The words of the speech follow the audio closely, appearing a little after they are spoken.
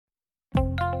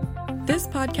This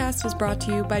podcast is brought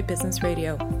to you by Business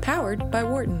Radio, powered by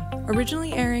Wharton,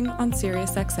 originally airing on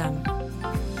SiriusXM.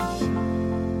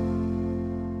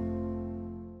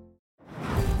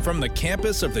 From the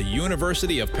campus of the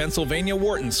University of Pennsylvania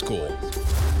Wharton School.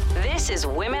 This is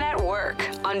Women at Work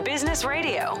on Business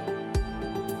Radio.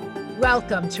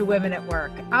 Welcome to Women at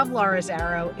Work. I'm Laura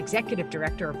Zarrow, Executive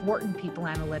Director of Wharton People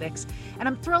Analytics, and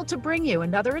I'm thrilled to bring you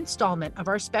another installment of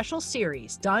our special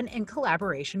series done in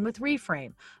collaboration with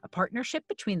Reframe, a partnership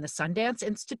between the Sundance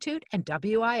Institute and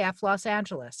WIF Los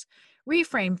Angeles.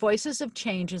 Reframe Voices of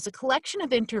Change is a collection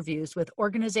of interviews with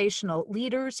organizational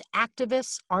leaders,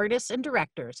 activists, artists, and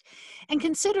directors, and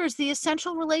considers the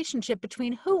essential relationship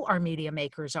between who our media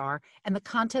makers are and the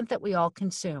content that we all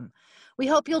consume. We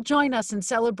hope you'll join us in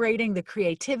celebrating the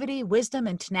creativity, wisdom,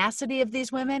 and tenacity of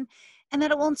these women, and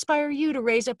that it will inspire you to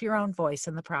raise up your own voice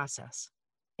in the process.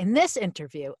 In this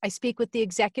interview, I speak with the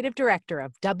Executive Director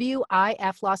of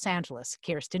WIF Los Angeles,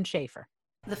 Kirsten Schaefer.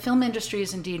 The film industry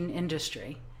is indeed an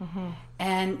industry,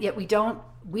 and yet we don't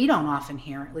often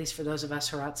hear, at least for those of us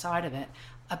who are outside of it,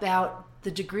 about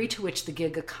the degree to which the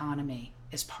gig economy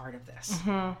is part of this.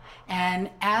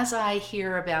 And as I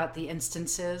hear about the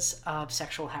instances of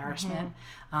sexual harassment,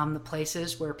 the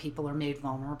places where people are made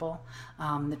vulnerable,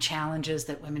 the challenges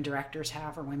that women directors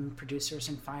have or women producers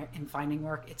in finding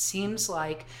work, it seems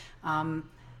like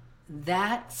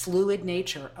that fluid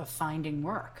nature of finding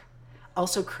work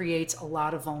also creates a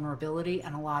lot of vulnerability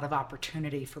and a lot of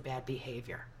opportunity for bad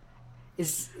behavior.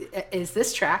 Is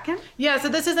this tracking? Yeah, so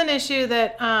this is an issue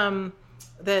that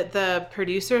the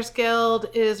Producers Guild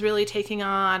is really taking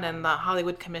on, and the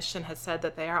Hollywood Commission has said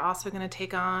that they are also going to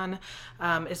take on,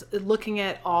 is looking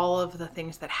at all of the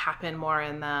things that happen more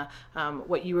in the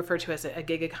what you refer to as a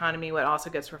gig economy. What also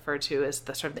gets referred to as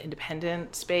the sort of the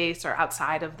independent space or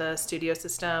outside of the studio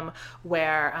system,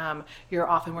 where you're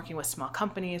often working with small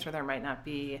companies where there might not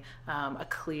be a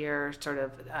clear sort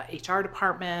of HR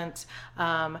department,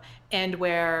 and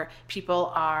where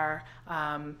people are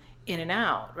in and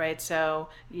out, right? So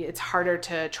it's harder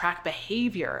to track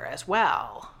behavior as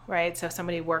well, right? So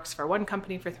somebody works for one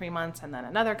company for 3 months and then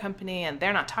another company, and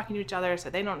they're not talking to each other,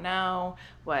 so they don't know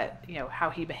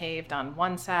how he behaved on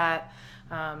one set.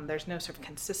 There's no sort of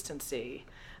consistency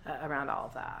around all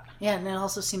of that. Yeah, and it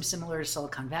also seems similar to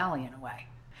Silicon Valley in a way.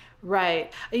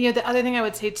 Right. The other thing I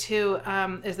would say too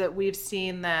is that we've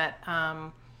seen that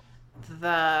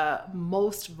the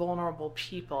most vulnerable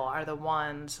people are the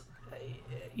ones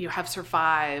you have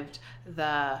survived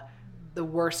the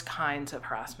worst kinds of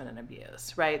harassment and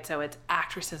abuse, right? So it's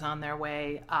actresses on their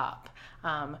way up,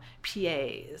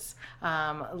 PAs,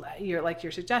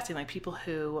 you're suggesting, like people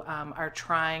who are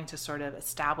trying to sort of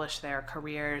establish their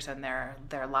careers and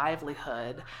their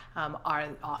livelihood are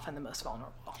often the most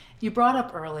vulnerable. You brought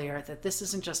up earlier that this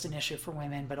isn't just an issue for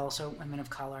women, but also women of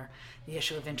color, the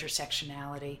issue of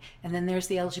intersectionality, and then there's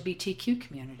the LGBTQ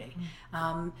community.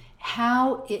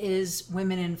 How is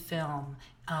Women in Film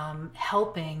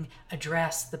helping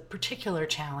address the particular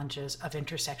challenges of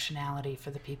intersectionality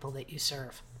for the people that you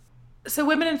serve? So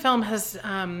Women in Film has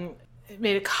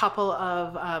made a couple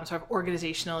of sort of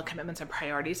organizational commitments and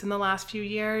priorities in the last few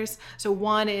years. So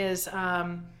one is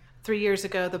 3 years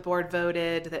ago, the board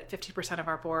voted that 50% of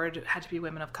our board had to be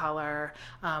women of color.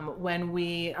 When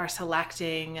we are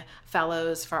selecting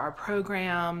fellows for our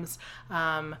programs,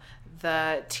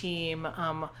 the team,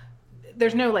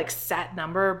 there's no set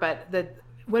number, but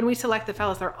when we select the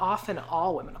fellows, they're often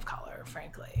all women of color,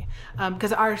 frankly,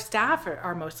 because our staff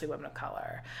are mostly women of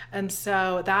color. And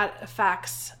so that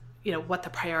affects, what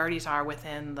the priorities are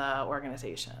within the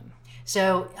organization.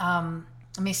 So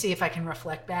let me see if I can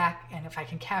reflect back and if I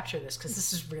can capture this, because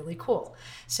this is really cool.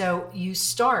 So you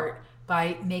start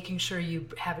by making sure you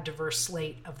have a diverse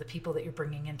slate of the people that you're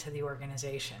bringing into the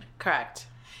organization. Correct.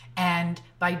 And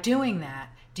by doing that,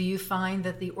 do you find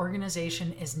that the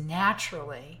organization is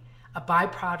naturally a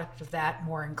byproduct of that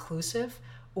more inclusive,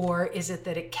 or is it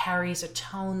that it carries a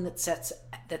tone that's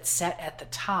set at the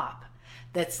top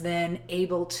that's then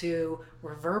able to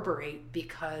reverberate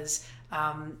because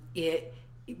it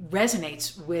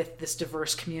resonates with this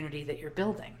diverse community that you're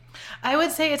building? I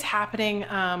would say it's happening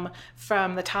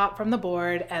from the top, from the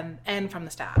board, and from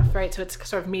the staff, right? So it's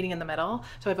sort of meeting in the middle.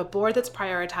 So I have a board that's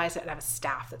prioritized it, and I have a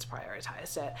staff that's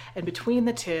prioritized it. And between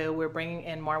the two, we're bringing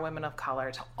in more women of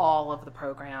color to all of the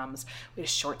programs. We had a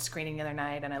short screening the other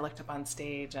night, and I looked up on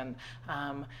stage, and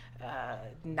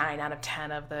 9 out of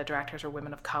 10 of the directors are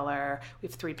women of color. We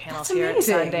have 3 panels here at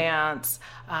Sundance.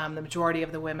 The majority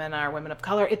of the women are women of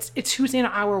color. It's who's in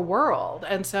our world.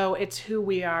 And so it's who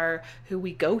we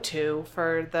go to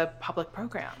for the public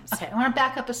programs. Okay, I want to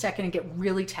back up a second and get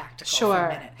really tactical Sure. for a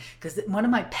minute. Because one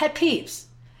of my pet peeves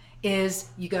is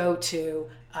you go to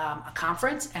a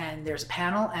conference and there's a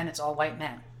panel and it's all white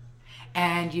men.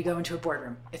 And you go into a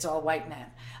boardroom, it's all white men.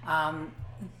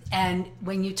 And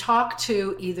when you talk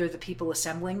to either the people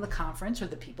assembling the conference or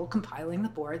the people compiling the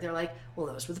board, they're like, well,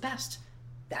 those were the best.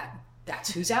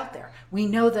 That's who's out there. We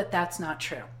know that that's not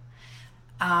true.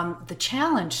 The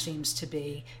challenge seems to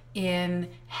be in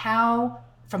how,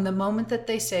 from the moment that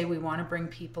they say we want to bring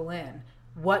people in,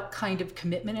 what kind of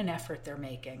commitment and effort they're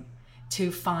making to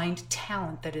find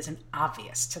talent that isn't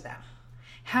obvious to them.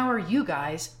 How are you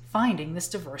guys finding this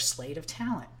diverse slate of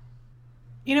talent?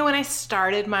 You know, when I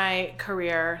started my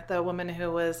career, the woman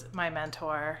who was my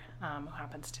mentor, who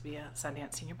happens to be a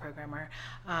Sundance senior programmer,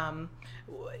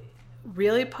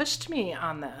 really pushed me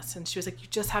on this. And she was like, you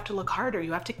just have to look harder.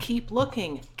 You have to keep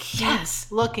looking.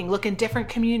 Look in different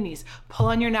communities. Pull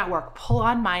on your network. Pull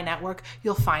on my network.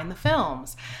 You'll find the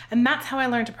films. And that's how I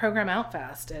learned to program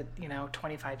Outfest at,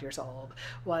 25 years old,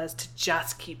 was to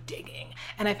just keep digging.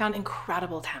 And I found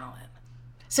incredible talent.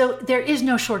 So there is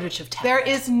no shortage of talent.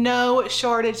 There is no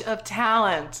shortage of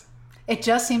talent. It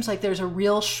just seems like there's a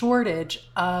real shortage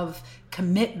of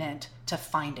commitment to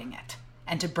finding it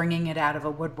and to bringing it out of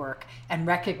a woodwork and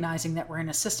recognizing that we're in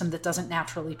a system that doesn't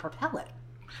naturally propel it.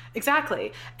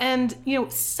 Exactly. And,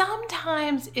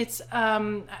 sometimes it's,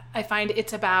 I find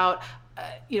it's about,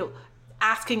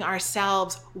 asking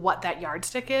ourselves what that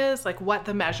yardstick is, like what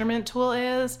the measurement tool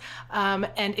is,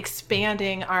 and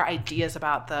expanding our ideas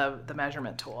about the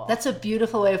measurement tool. That's a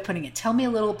beautiful way of putting it. Tell me a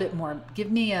little bit more.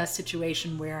 Give me a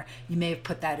situation where you may have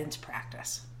put that into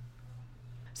practice.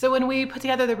 So when we put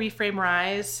together the Reframe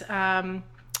Rise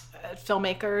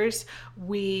filmmakers,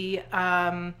 we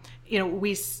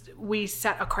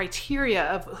set a criteria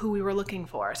of who we were looking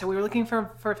for. So we were looking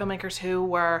for filmmakers who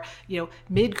were,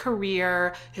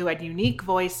 mid-career, who had unique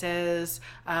voices,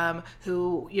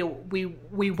 who,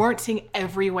 we weren't seeing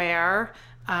everywhere.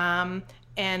 And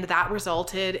that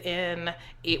resulted in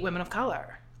 8 women of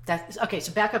color. Okay,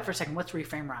 so back up for a second. What's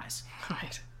Reframe Rise?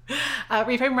 Right.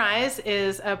 Reframe Rise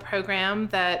is a program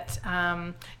that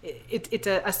it's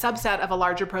a subset of a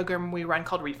larger program we run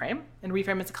called Reframe. And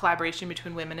Reframe is a collaboration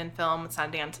between Women in Film,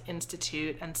 Sundance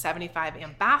Institute, and 75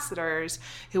 ambassadors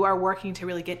who are working to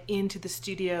really get into the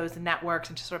studios and networks,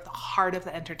 into sort of the heart of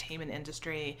the entertainment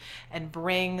industry, and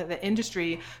bring the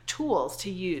industry tools to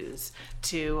use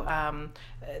to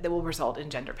that will result in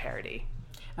gender parity.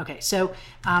 Okay, so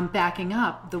backing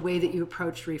up, the way that you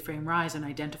approached Reframe Rise and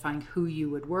identifying who you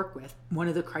would work with, one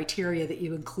of the criteria that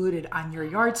you included on your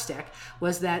yardstick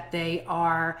was that they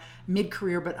are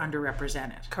mid-career but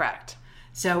underrepresented. Correct.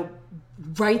 So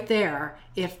right there,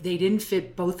 if they didn't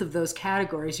fit both of those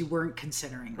categories, you weren't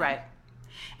considering them. Right.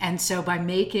 And so by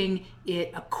making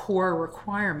it a core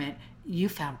requirement, you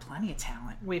found plenty of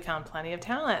talent. We found plenty of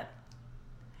talent.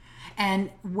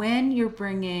 And when you're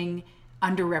bringing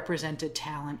underrepresented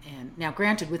talent in. Now,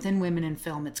 granted, within Women in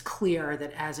Film, it's clear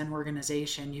that as an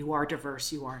organization, you are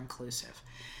diverse, you are inclusive.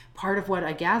 Part of what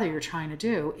I gather you're trying to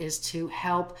do is to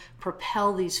help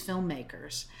propel these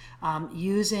filmmakers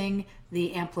using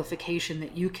the amplification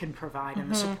that you can provide and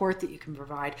the support that you can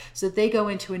provide so that they go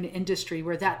into an industry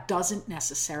where that doesn't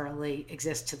necessarily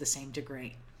exist to the same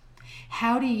degree.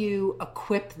 How do you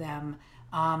equip them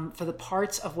for the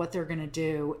parts of what they're going to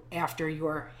do after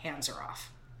your hands are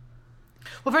off?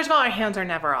 Well, first of all, our hands are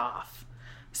never off.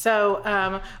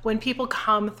 So when people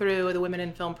come through the Women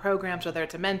in Film programs, whether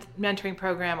it's a mentoring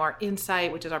program or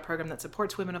Insight, which is our program that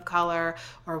supports women of color,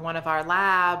 or one of our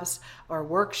labs or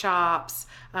workshops,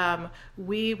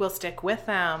 we will stick with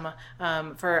them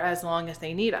for as long as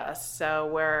they need us. So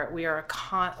we're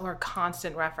a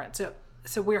constant reference.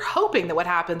 So we're hoping that what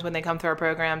happens when they come through our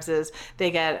programs is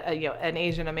they get an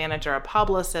agent, a manager, a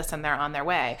publicist, and they're on their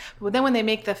way. But then when they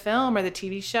make the film or the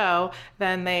TV show,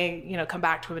 then they come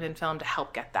back to Women in Film to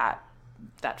help get that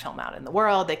film out in the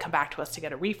world. They come back to us to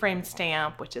get a Reframe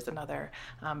stamp, which is another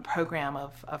program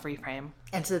of Reframe.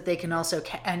 And so that they can also,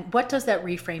 and what does that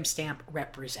Reframe stamp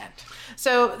represent?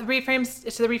 So the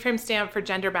Reframe stamp for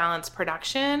gender balanced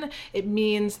production. It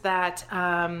means that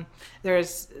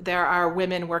there are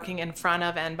women working in front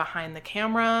of and behind the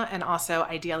camera, and also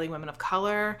ideally women of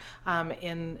color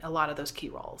in a lot of those key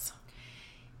roles.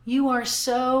 You are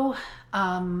so...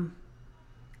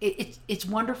 It's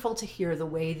wonderful to hear the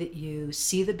way that you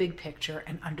see the big picture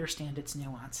and understand its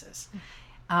nuances.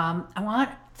 I want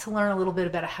to learn a little bit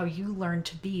about how you learned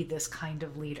to be this kind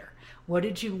of leader. What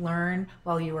did you learn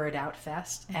while you were at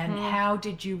Outfest, and how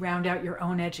did you round out your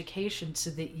own education so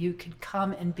that you could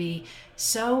come and be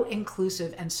so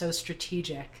inclusive and so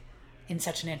strategic in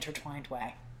such an intertwined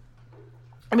way?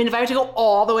 I mean, if I were to go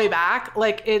all the way back,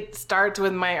 like, it starts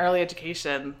with my early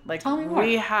education. Like,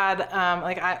 we had,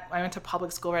 I went to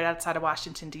public school right outside of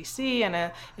Washington, D.C. in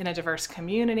a diverse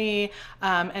community.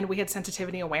 And we had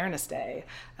Sensitivity Awareness Day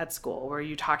at school, where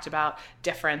you talked about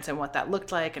difference and what that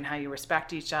looked like and how you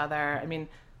respect each other. I mean,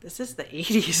 this is the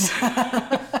 80s.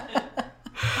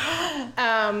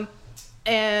 I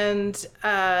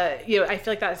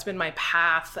feel like that's been my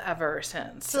path ever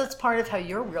since. So it's part of how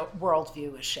your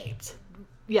worldview is shaped.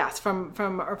 Yes, from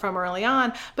early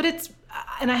on, but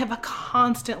and I have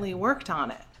constantly worked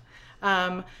on it.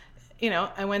 I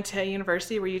went to a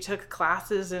university where you took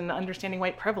classes in understanding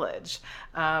white privilege,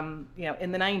 in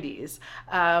the 90s.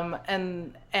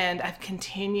 And I've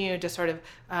continued to sort of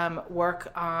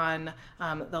work on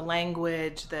the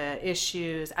language, the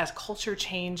issues as culture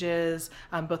changes,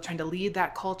 both trying to lead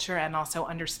that culture and also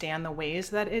understand the ways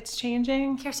that it's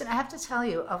changing. Kirsten, I have to tell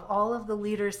you, of all of the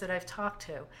leaders that I've talked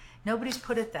to, nobody's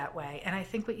put it that way. And I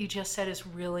think what you just said is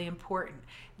really important,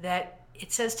 that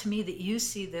it says to me that you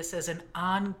see this as an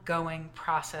ongoing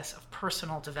process of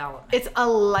personal development. It's a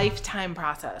lifetime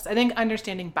process. I think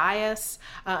understanding bias,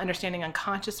 understanding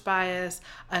unconscious bias,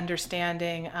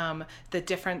 understanding the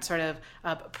different sort of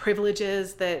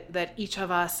privileges that each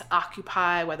of us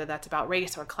occupy, whether that's about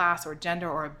race or class or gender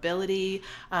or ability,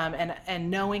 and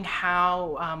knowing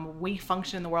how we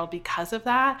function in the world because of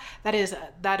that, that is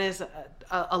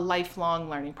a lifelong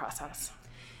learning process.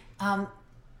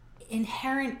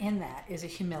 Inherent in that is a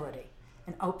humility,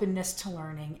 an openness to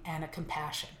learning, and a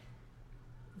compassion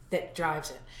that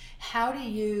drives it. How do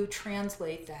you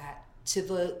translate that to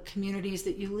the communities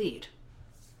that you lead?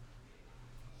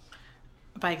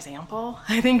 By example.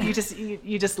 I think you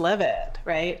just live it,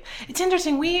 right? It's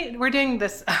interesting. We're doing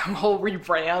this whole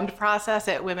rebrand process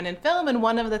at Women in Film, and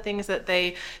one of the things that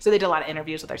they did a lot of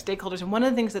interviews with our stakeholders, and one of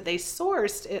the things that they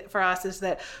sourced for us is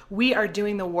that we are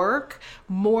doing the work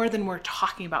more than we're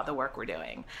talking about the work we're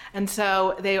doing. And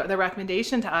so the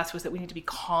recommendation to us was that we need to be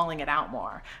calling it out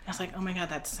more. And I was like, oh my God,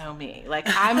 that's so me. Like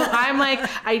I'm like,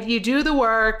 you do the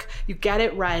work, you get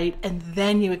it right, and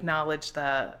then you acknowledge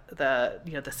the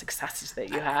successes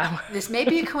that you have. This may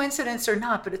be a coincidence or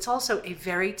not, but it's also a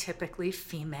very typically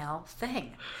female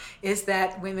thing, is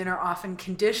that women are often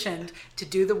conditioned to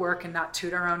do the work and not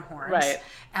toot our own horns. Right.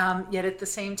 Yet at the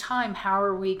same time, how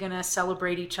are we going to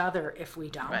celebrate each other if we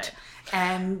don't? Right.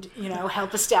 And,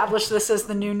 help establish this as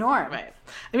the new norm. Right.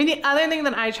 I mean, the other thing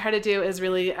that I try to do is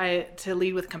really to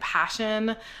lead with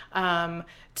compassion,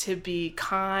 to be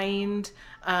kind,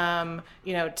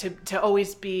 to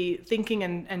always be thinking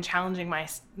and challenging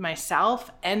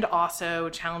myself and also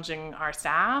challenging our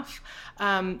staff.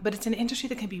 But it's an industry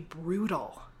that can be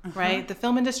brutal, right? The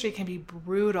film industry can be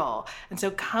brutal. And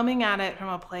so coming at it from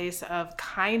a place of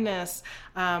kindness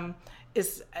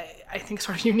is, I think,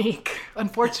 sort of unique,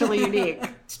 unfortunately unique.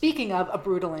 Speaking of a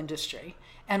brutal industry,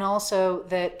 and also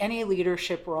that any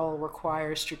leadership role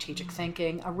requires strategic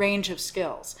thinking, a range of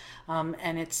skills.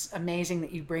 And it's amazing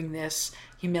that you bring this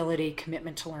humility,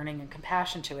 commitment to learning, and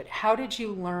compassion to it. How did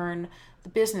you learn the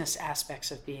business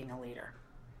aspects of being a leader?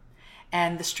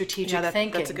 And the strategic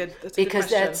thinking? That's a good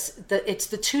question. It's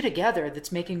the two together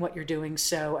that's making what you're doing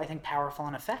so, I think, powerful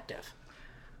and effective.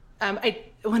 I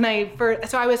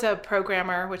was a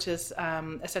programmer, which is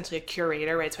essentially a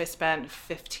curator, right? So I spent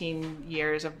 15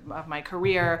 years of my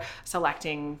career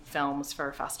selecting films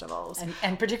for festivals.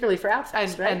 And particularly for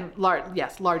Outfest, right?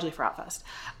 Yes, largely for Outfest.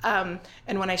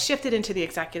 And when I shifted into the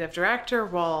executive director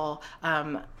role,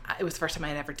 it was the first time I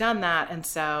had ever done that. And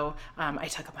so I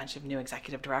took a bunch of new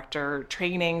executive director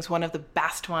trainings. One of the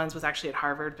best ones was actually at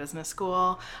Harvard Business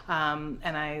School. And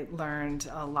I learned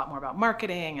a lot more about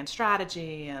marketing and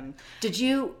strategy. And did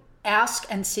you ask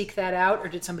and seek that out, or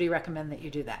did somebody recommend that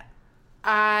you do that?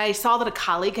 I saw that a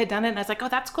colleague had done it and I was like, oh,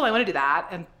 that's cool. I want to do that.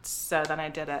 And so then I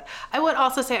did it. I would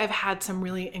also say I've had some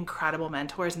really incredible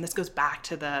mentors, and this goes back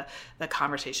to the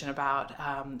conversation about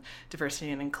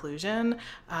diversity and inclusion.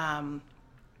 I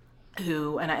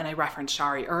referenced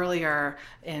Shari earlier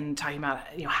in talking about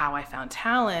how I found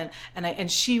talent,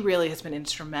 and she really has been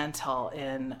instrumental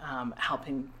in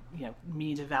helping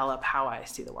me develop how I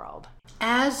see the world.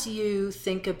 As you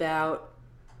think about,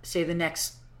 say, the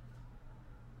next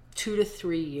 2 to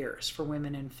 3 years for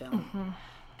women in film,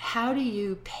 how do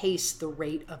you pace the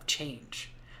rate of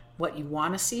change? What you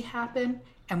want to see happen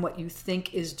and what you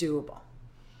think is doable,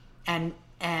 and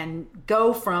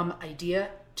go from idea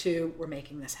to we're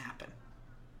making this happen?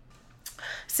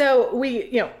 So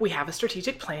we have a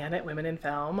strategic plan at Women in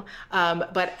Film,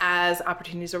 but as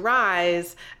opportunities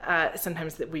arise,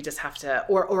 sometimes that we just have to,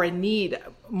 or a need,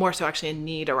 more so actually a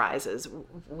need arises,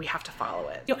 we have to follow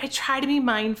it. I try to be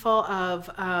mindful of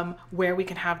where we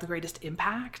can have the greatest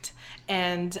impact,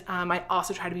 and I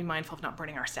also try to be mindful of not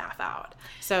burning our staff out.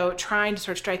 So trying to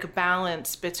sort of strike a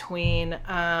balance between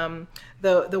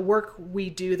the work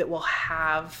we do that will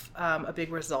have a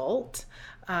big result,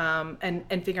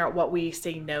 and figure out what we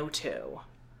say no to.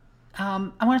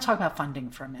 I want to talk about funding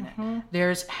for a minute. Mm-hmm.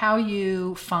 There's how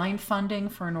you find funding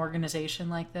for an organization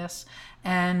like this,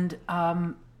 and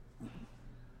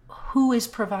who is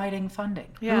providing funding?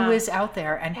 Yeah. Who is out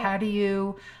there, and how do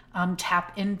you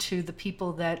tap into the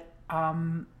people that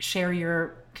share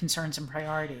your concerns and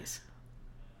priorities?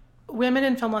 Women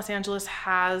in Film Los Angeles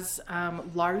has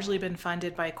largely been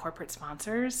funded by corporate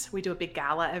sponsors. We do a big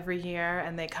gala every year,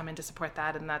 and they come in to support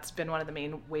that, and that's been one of the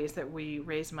main ways that we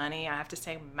raise money. I have to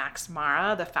say, Max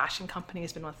Mara, the fashion company,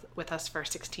 has been with us for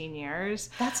 16 years.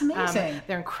 That's amazing.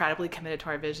 They're incredibly committed to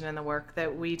our vision and the work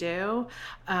that we do.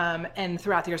 And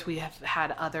throughout the years, we have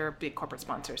had other big corporate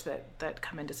sponsors that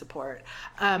come in to support.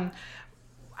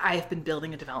 I've been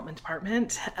building a development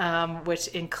department, which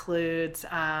includes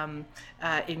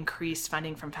increased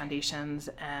funding from foundations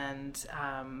and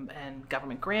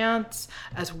government grants,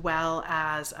 as well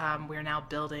as we're now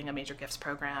building a major gifts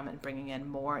program and bringing in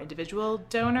more individual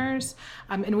donors.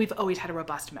 And we've always had a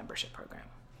robust membership program.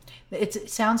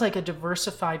 It sounds like a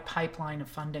diversified pipeline of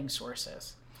funding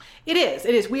sources. It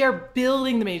is. We are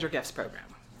building the major gifts program.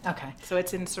 Okay. So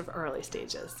it's in sort of early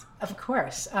stages. Of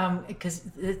course, because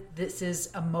this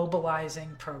is a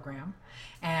mobilizing program,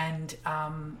 and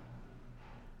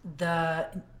the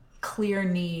clear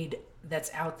need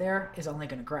that's out there is only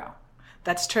going to grow.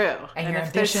 That's true. And your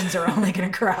ambitions are only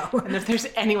going to grow. And if there's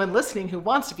anyone listening who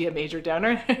wants to be a major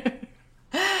donor.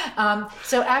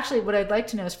 So actually, what I'd like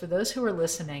to know is, for those who are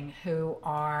listening who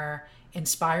are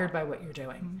inspired by what you're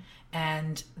doing, mm-hmm.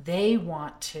 and they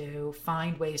want to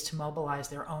find ways to mobilize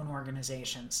their own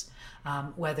organizations,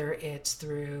 whether it's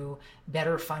through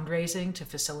better fundraising to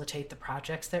facilitate the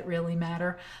projects that really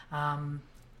matter,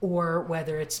 or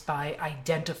whether it's by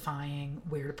identifying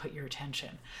where to put your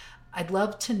attention. I'd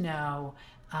love to know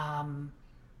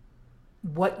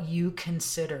what you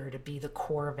consider to be the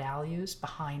core values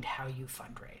behind how you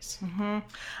fundraise. Mm-hmm.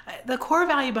 The core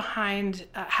value behind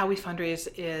how we fundraise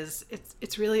is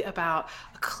it's really about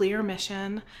a clear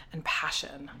mission and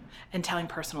passion, and telling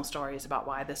personal stories about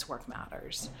why this work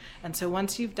matters. And so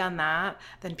once you've done that,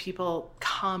 then people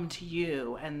come to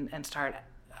you and start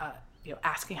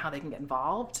asking how they can get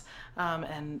involved,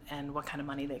 and what kind of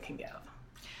money they can give.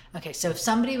 Okay, so if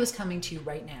somebody was coming to you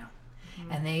right now,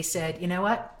 mm-hmm. and they said, you know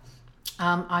what,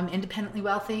 I'm independently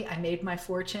wealthy, I made my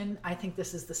fortune, I think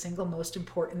this is the single most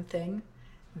important thing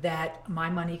that my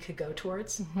money could go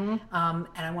towards, mm-hmm. And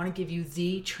I want to give you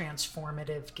the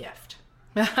transformative gift,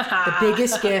 the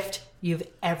biggest gift you've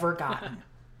ever gotten.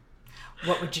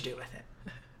 What would you do with it?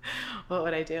 What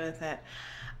would I do with it?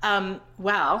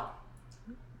 Well,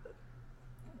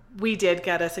 we did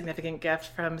get a significant gift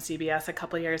from CBS a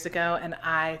couple years ago, and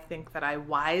I think that I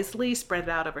wisely spread it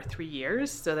out over 3 years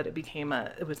so that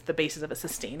it was the basis of a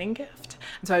sustaining gift.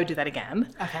 And so I would do that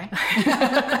again. Okay.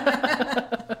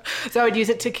 So I would use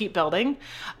it to keep building.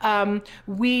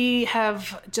 We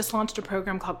have just launched a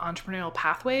program called Entrepreneurial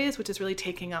Pathways, which is really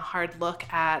taking a hard look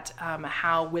at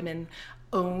how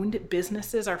women-owned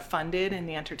businesses are funded in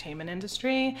the entertainment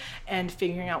industry, and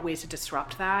figuring out ways to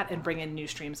disrupt that and bring in new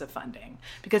streams of funding,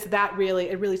 because it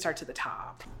really starts at the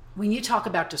top. When you talk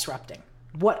about disrupting,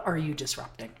 what are you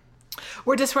disrupting?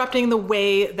 We're disrupting the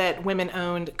way that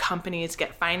women-owned companies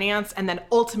get financed, and then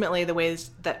ultimately the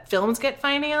ways that films get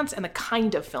financed and the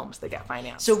kind of films that get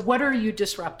financed. So what are you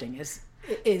disrupting? Is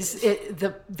it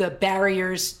the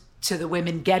barriers to the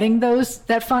women getting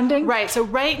that funding? Right. So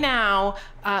right now,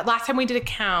 last time we did a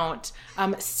count,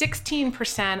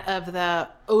 16% of the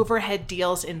overhead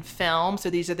deals in film, so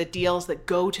these are the deals that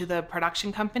go to the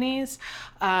production companies,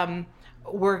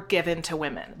 were given to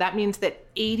women. That means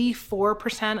that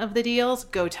 84% of the deals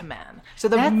go to men. So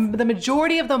the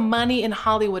majority of the money in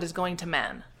Hollywood is going to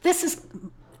men. This is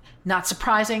not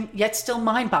surprising, yet still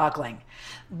mind-boggling.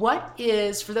 What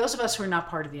is, for those of us who are not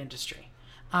part of the industry,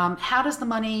 how does the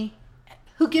money,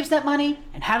 who gives that money,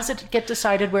 and how does it get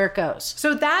decided where it goes?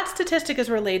 So that statistic is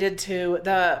related to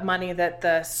the money that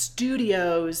the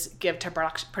studios give to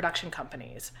production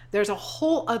companies. There's a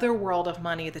whole other world of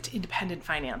money that's independent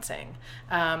financing,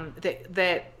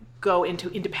 that go into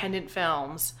independent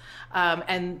films.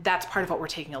 And that's part of what we're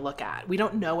taking a look at. We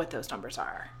don't know what those numbers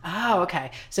are. Oh,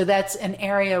 okay. So that's an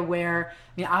area where,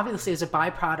 obviously as a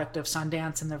byproduct of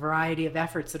Sundance and the variety of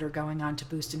efforts that are going on to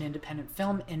boost an independent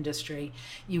film industry,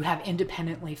 you have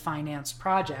independently financed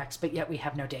projects, but yet we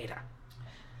have no data.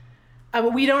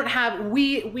 We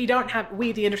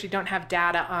the industry don't have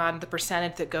data on the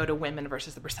percentage that go to women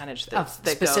versus the percentage that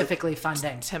specifically go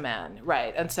funding to men,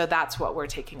 right? And so that's what we're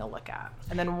taking a look at.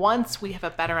 And then once we have a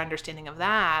better understanding of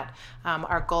that,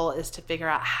 our goal is to figure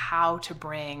out how to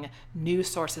bring new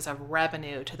sources of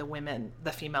revenue to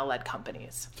the female-led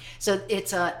companies. So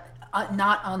it's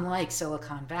not unlike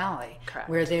Silicon Valley, correct,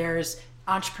 where there's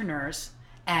entrepreneurs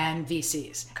and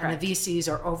VCs. Correct. And the VCs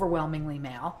are overwhelmingly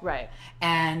male. Right.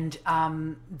 And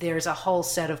there's a whole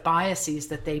set of biases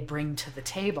that they bring to the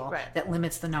table right. that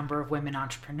limits the number of women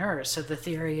entrepreneurs. So the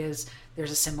theory is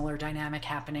there's a similar dynamic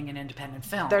happening in independent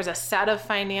film. There's a set of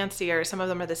financiers, some of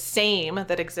them are the same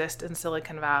that exist in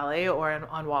Silicon Valley or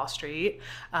on Wall Street,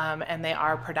 and they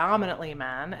are predominantly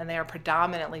men, and they are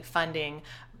predominantly funding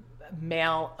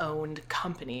male-owned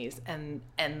companies, and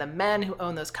the men who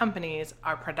own those companies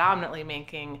are predominantly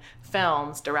making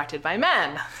films directed by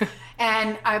men.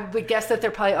 And I would guess that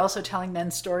they're probably also telling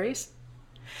men's stories.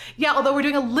 Yeah, although we're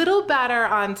doing a little better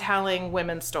on telling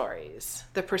women's stories.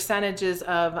 The percentages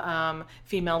of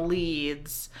female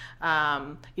leads,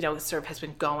 sort of has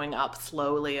been going up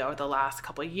slowly over the last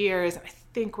couple of years. I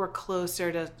think we're closer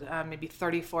to maybe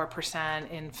 34%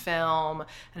 in film,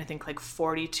 and I think like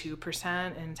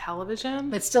 42% in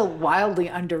television. It's still wildly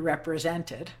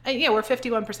underrepresented. We're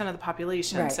 51% of the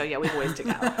population, right. So yeah, we have ways to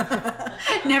go.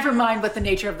 Never mind what the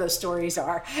nature of those stories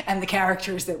are and the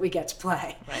characters that we get to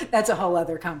play. Right. That's a whole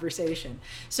other conversation.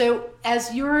 So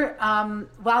as you're,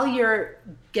 while you're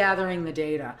gathering the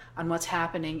data on what's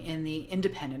happening in the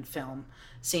independent film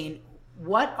scene,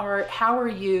 how are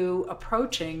you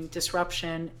approaching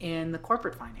disruption in the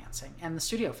corporate financing and the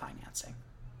studio financing?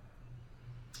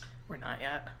 We're not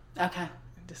yet. Okay.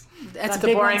 That's a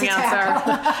boring answer.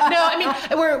 No,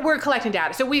 we're collecting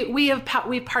data. So we've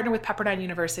partnered with Pepperdine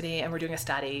University, and we're doing a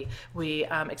study. We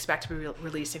expect to be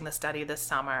releasing the study this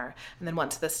summer, and then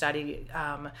once the study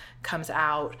comes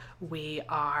out, we'll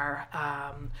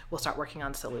start working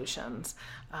on solutions.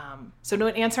 So to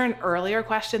answer an earlier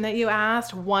question that you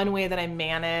asked, one way that I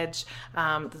manage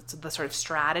the sort of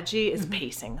strategy is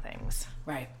pacing things.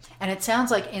 Right. And it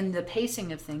sounds like in the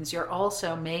pacing of things, you're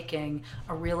also making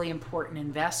a really important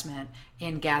investment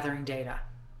in gathering data.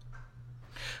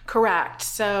 Correct.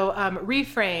 So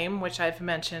Reframe, which I've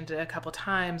mentioned a couple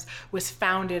times, was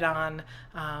founded on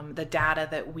the data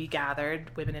that we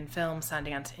gathered, Women in Film,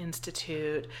 Sundance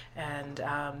Institute, and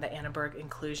the Annenberg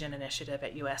Inclusion Initiative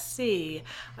at USC.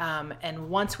 And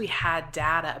once we had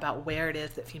data about where it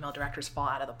is that female directors fall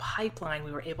out of the pipeline,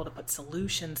 we were able to put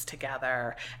solutions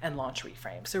together and launch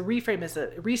Reframe. So Reframe is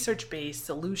a research-based,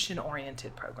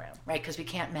 solution-oriented program. Right, because we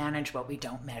can't manage what we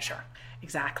don't measure.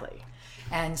 Exactly.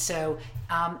 And so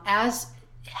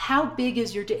how big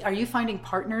is your data? Are you finding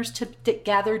partners to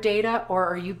gather data, or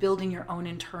are you building your own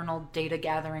internal data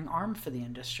gathering arm for the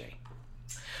industry?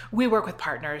 We work with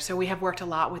partners. So we have worked a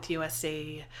lot with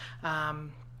USC,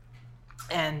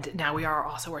 and now we are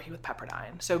also working with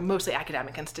Pepperdine. So mostly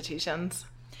academic institutions.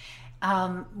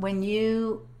 How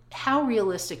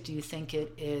realistic do you think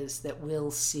it is that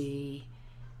we'll see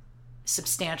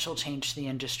substantial change to the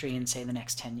industry in, say, the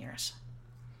next 10 years?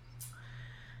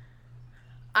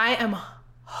 I am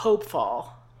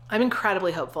hopeful. I'm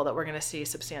incredibly hopeful that we're going to see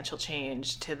substantial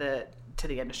change to the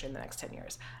industry in the next 10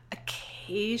 years.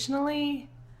 Occasionally,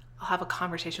 I'll have a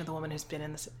conversation with a woman who's been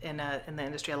in the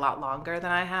industry a lot longer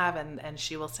than I have, and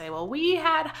she will say, well, we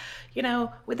had,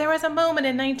 there was a moment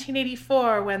in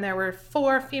 1984 when there were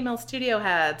 4 female studio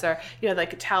heads, or,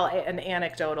 like tell an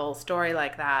anecdotal story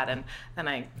like that, and then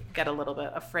I get a little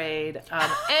bit afraid.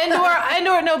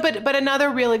 But another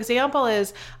real example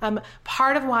is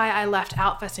part of why I left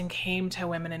Outfest and came to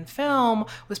Women in Film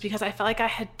was because I felt like I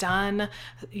had done,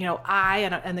 I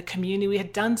and the community, we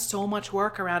had done so much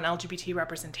work around LGBT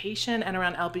representation and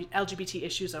around LGBT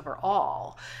issues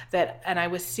overall, and I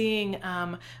was seeing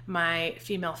my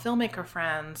female filmmaker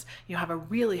friends, have a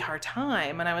really hard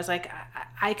time, and I was like,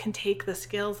 I can take the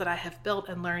skills that I have built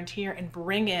and learned here and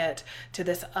bring it to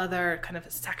this other kind of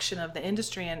section of the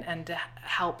industry and to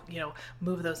help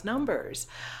move those numbers.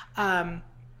 Fast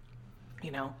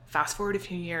forward a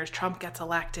few years, Trump gets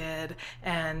elected,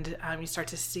 and you start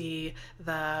to see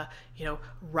the,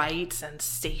 rights and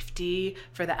safety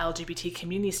for the LGBT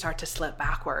community start to slip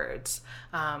backwards,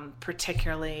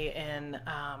 particularly in,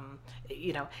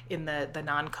 in the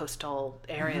non-coastal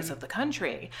areas of the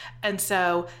country. And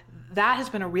so that has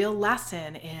been a real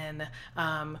lesson in,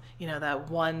 that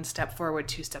 1 step forward,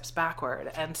 2 steps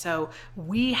backward. And so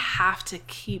we have to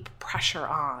keep pressure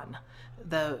on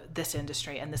this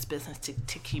industry and this business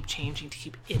to keep changing, to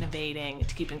keep innovating,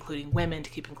 to keep including women, to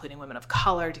keep including women of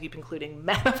color, to keep including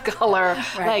men of color.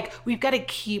 Right. Like, we've got to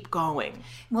keep going.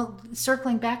 Well,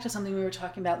 circling back to something we were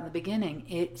talking about in the beginning,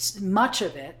 much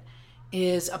of it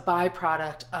is a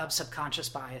byproduct of subconscious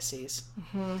biases.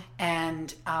 Mm-hmm.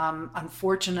 And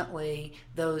unfortunately,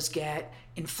 those get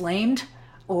inflamed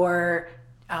or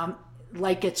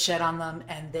light gets shed on them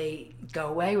and they go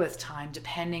away with time,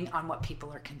 depending on what people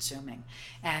are consuming.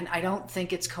 And I don't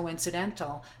think it's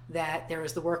coincidental that there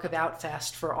was the work of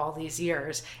Outfest for all these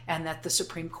years and that the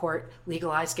Supreme Court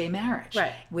legalized gay marriage,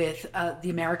 right, with the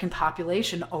American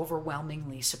population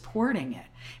overwhelmingly supporting it.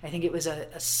 I think it was a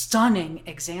stunning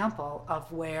example of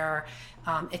where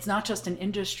it's not just an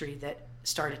industry that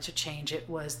started to change. It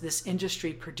was this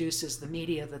industry produces the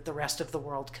media that the rest of the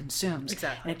world consumes.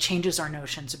 Exactly. And it changes our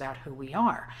notions about who we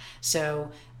are. So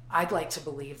I'd like to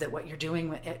believe that what you're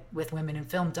doing with women in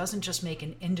film doesn't just make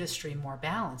an industry more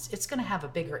balanced. It's going to have a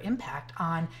bigger impact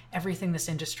on everything this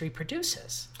industry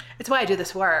produces. It's why I do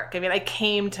this work. I mean, I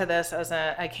came to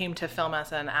film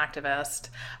as an activist,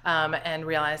 and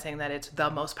realizing that it's the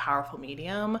most powerful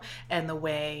medium, and the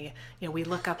way, we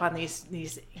look up on these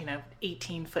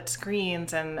 18-foot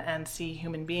screens and see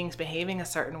human beings behaving a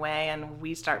certain way, and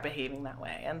we start behaving that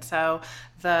way. And so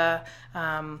the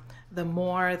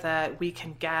more that we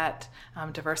can get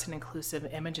diverse and inclusive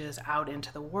images out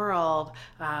into the world,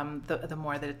 the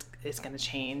more that it's going to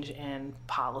change in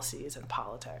policies and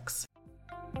politics.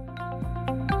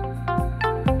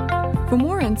 For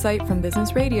more insight from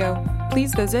Business Radio,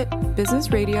 please visit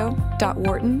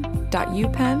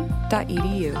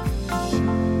businessradio.wharton.upenn.edu.